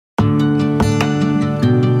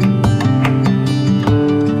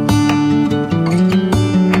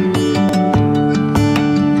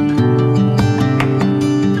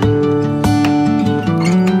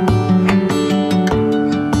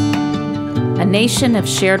A nation of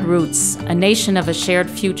shared roots, a nation of a shared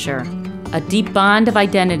future. A deep bond of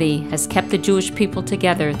identity has kept the Jewish people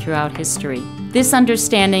together throughout history. This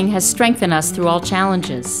understanding has strengthened us through all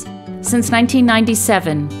challenges. Since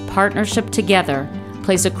 1997, Partnership Together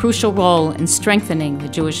plays a crucial role in strengthening the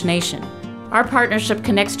Jewish nation. Our partnership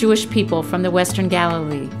connects Jewish people from the Western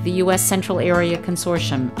Galilee, the U.S. Central Area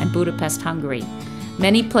Consortium, and Budapest, Hungary.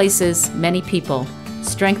 Many places, many people,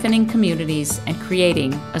 strengthening communities and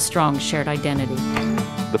creating a strong shared identity.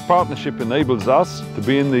 The partnership enables us to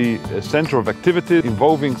be in the center of activity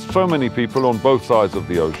involving so many people on both sides of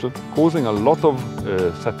the ocean, causing a lot of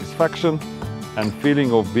satisfaction and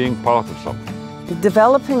feeling of being part of something.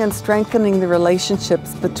 Developing and strengthening the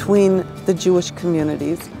relationships between the Jewish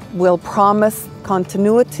communities will promise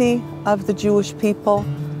continuity of the Jewish people,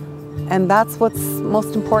 and that's what's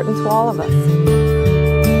most important to all of us.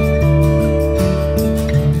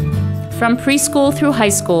 From preschool through high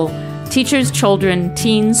school, teachers, children,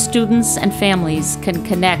 teens, students, and families can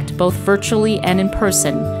connect both virtually and in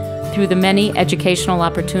person through the many educational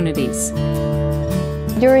opportunities.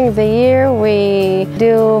 During the year, we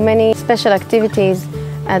do many special activities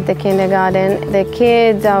at the kindergarten. The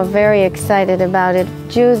kids are very excited about it.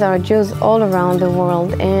 Jews are Jews all around the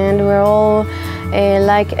world, and we're all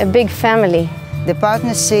like a big family. The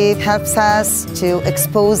partnership helps us to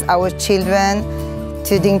expose our children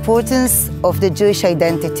to the importance of the Jewish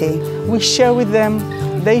identity. We share with them,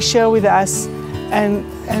 they share with us,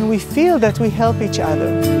 and we feel that we help each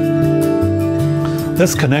other.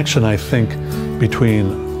 This connection, I think,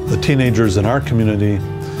 between the teenagers in our community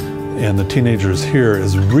and the teenagers here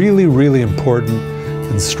is really, really important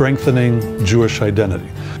in strengthening Jewish identity.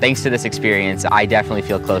 Thanks to this experience, I definitely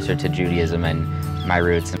feel closer to Judaism and my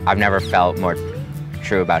roots. I've never felt more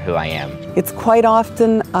true about who I am. It's quite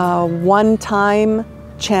often a one-time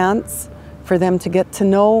chance for them to get to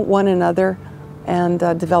know one another and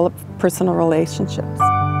develop personal relationships.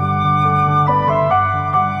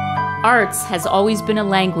 Arts has always been a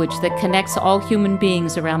language that connects all human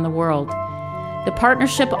beings around the world. The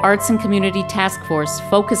Partnership Arts and Community Task Force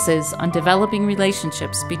focuses on developing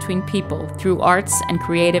relationships between people through arts and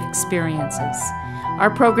creative experiences. Our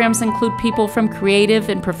programs include people from creative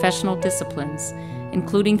and professional disciplines,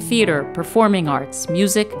 including theater, performing arts,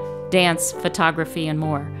 music, dance, photography, and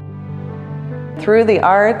more. Through the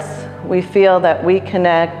arts, we feel that we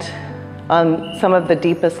connect on some of the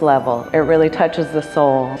deepest level. It really touches the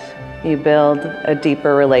soul. You build a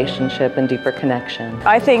deeper relationship and deeper connection.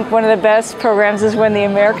 I think one of the best programs is when the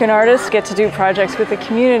American artists get to do projects with the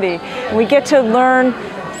community. We get to learn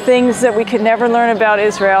things that we could never learn about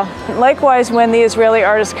Israel. Likewise, when the Israeli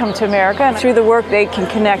artists come to America, through the work they can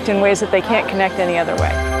connect in ways that they can't connect any other way.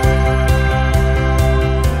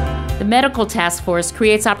 The Medical Task Force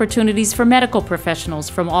creates opportunities for medical professionals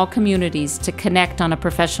from all communities to connect on a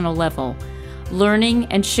professional level, learning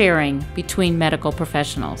and sharing between medical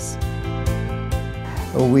professionals.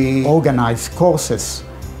 We organize courses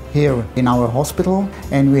here in our hospital,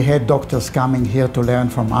 and we had doctors coming here to learn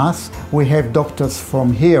from us. We have doctors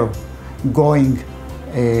from here going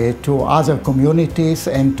to other communities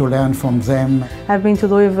and to learn from them. I've been to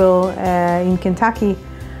Louisville in Kentucky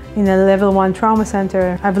in a level 1 trauma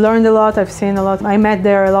center. I've learned a lot, I've seen a lot. I met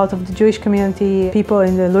there a lot of the Jewish community, people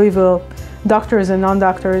in the Louisville, doctors and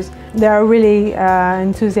non-doctors. They are really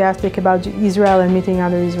enthusiastic about Israel and meeting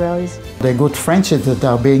other Israelis. The good friendships that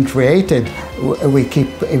are being created, we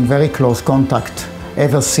keep in very close contact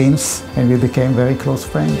ever since, and we became very close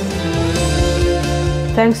friends.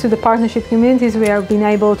 Thanks to the partnership communities, we have been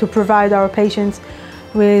able to provide our patients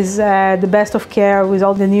with the best of care, with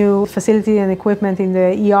all the new facility and equipment in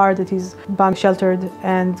the ER that is bomb sheltered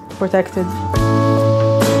and protected.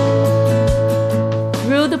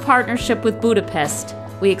 Through the partnership with Budapest,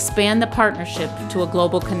 we expand the partnership to a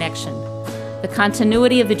global connection. The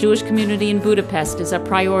continuity of the Jewish community in Budapest is a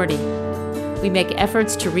priority. We make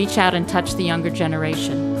efforts to reach out and touch the younger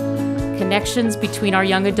generation. Connections between our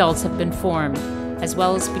young adults have been formed, as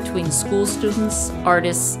well as between school students,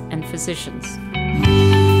 artists, and physicians.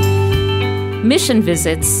 Mission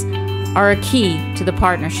visits are a key to the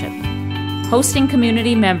partnership. Hosting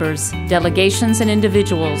community members, delegations, and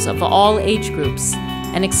individuals of all age groups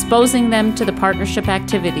and exposing them to the partnership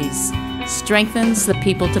activities strengthens the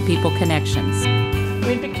people-to-people connections.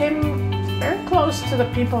 We became very close to the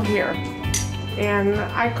people here, and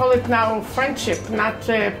I call it now friendship, not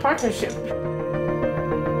partnership.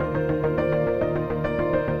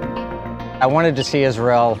 I wanted to see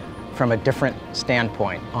Israel from a different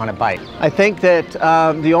standpoint on a bike. I think that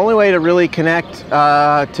the only way to really connect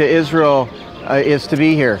to Israel is to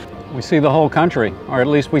be here. We see the whole country, or at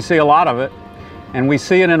least we see a lot of it, And we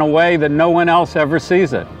see it in a way that no one else ever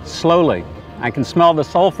sees it, slowly. I can smell the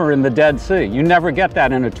sulfur in the Dead Sea. You never get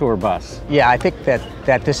that in a tour bus. Yeah, I think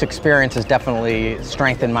that this experience has definitely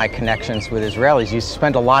strengthened my connections with Israelis. You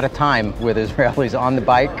spend a lot of time with Israelis on the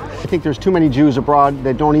bike. I think there's too many Jews abroad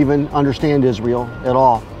that don't even understand Israel at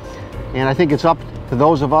all. And I think it's up to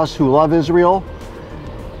those of us who love Israel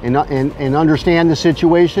and understand the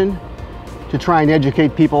situation to try and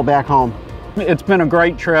educate people back home. It's been a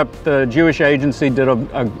great trip. The Jewish Agency did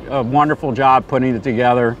a wonderful job putting it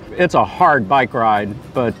together. It's a hard bike ride,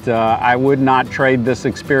 but I would not trade this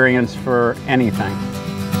experience for anything.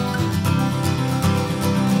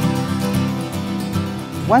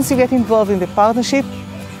 Once you get involved in the partnership,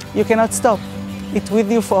 you cannot stop. It's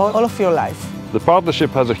with you for all of your life. The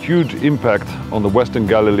partnership has a huge impact on the Western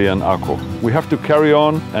Galilee and Akko. We have to carry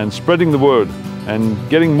on and spreading the word and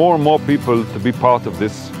getting more and more people to be part of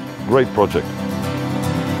this great project.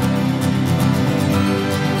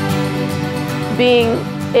 Being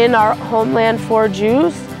in our homeland for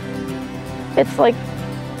Jews, it's like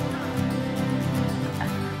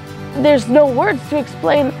there's no words to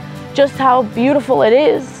explain just how beautiful it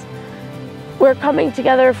is. We're coming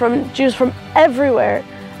together from Jews from everywhere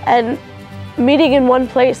and meeting in one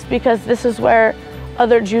place because this is where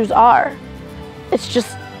other Jews are. It's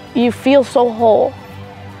just, you feel so whole.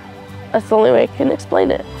 That's the only way I can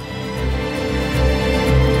explain it.